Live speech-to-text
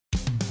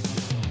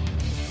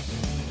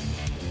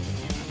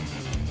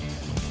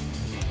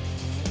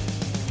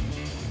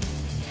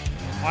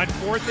On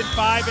 4th and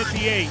 5 at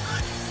the 8.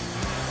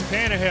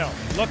 Tannehill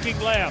looking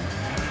left,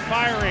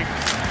 firing.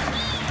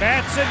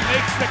 Batson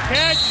makes the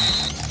catch.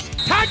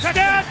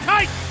 Touchdown,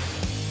 Titans!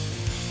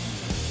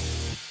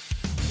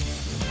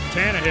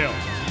 Tannehill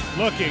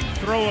looking,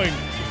 throwing.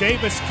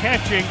 Davis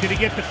catching. Did he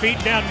get the feet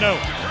down? No.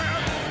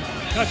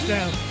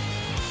 Touchdown.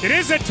 It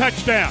is a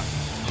touchdown.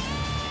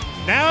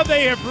 Now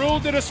they have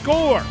ruled it a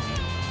score.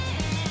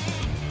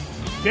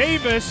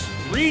 Davis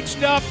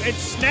reached up and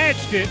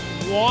snatched it.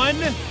 1,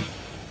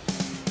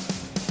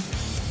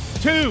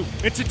 2.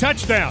 It's a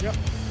touchdown. Yep.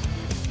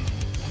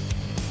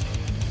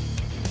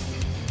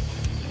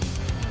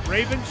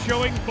 Ravens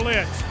showing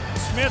blitz.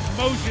 Smith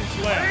motions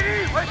left.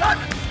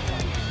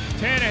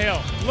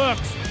 Tannehill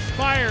looks,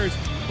 fires.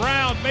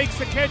 Brown makes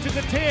the catch at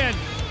the 10.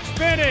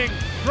 Spinning,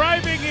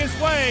 driving his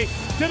way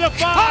to the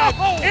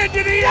 5.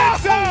 Into the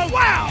end zone.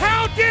 Wow!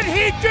 How did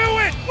he do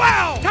it?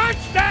 Wow!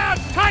 Touchdown,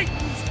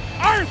 Titans.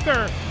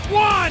 Arthur,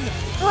 1.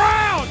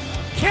 Brown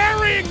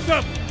carrying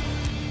them.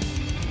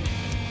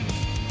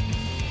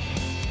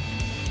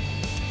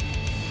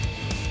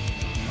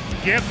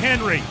 Give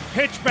Henry,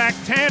 pitch back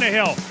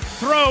Tannehill.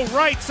 Throw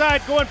right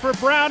side going for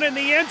Brown in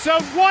the end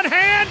zone. One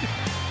hand.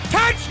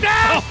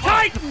 Touchdown,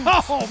 Titans!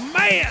 Oh,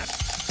 man!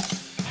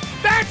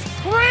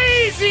 That's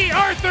crazy,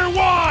 Arthur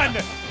 1!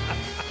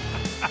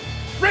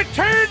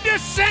 Return to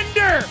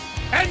sender,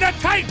 and the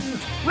Titans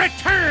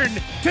return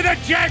to the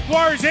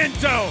Jaguars' end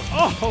zone.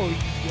 Oh,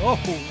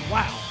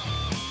 wow.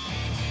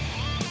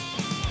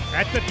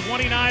 At the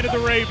 29 of the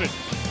Ravens,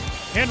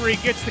 Henry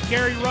gets the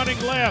carry running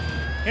left.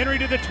 Henry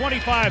to the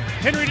 25,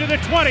 Henry to the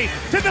 20,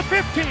 to the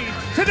 15,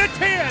 to the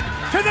 10,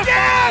 to the 5.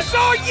 Yes!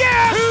 Oh,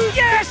 yes! To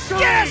Yes! victory.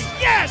 Yes!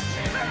 Yes!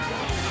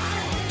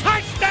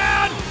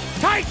 Touchdown,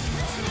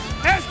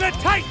 Titans, as the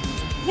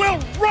Titans will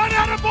run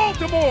out of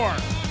Baltimore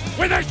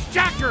with a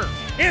shocker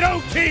in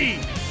OT.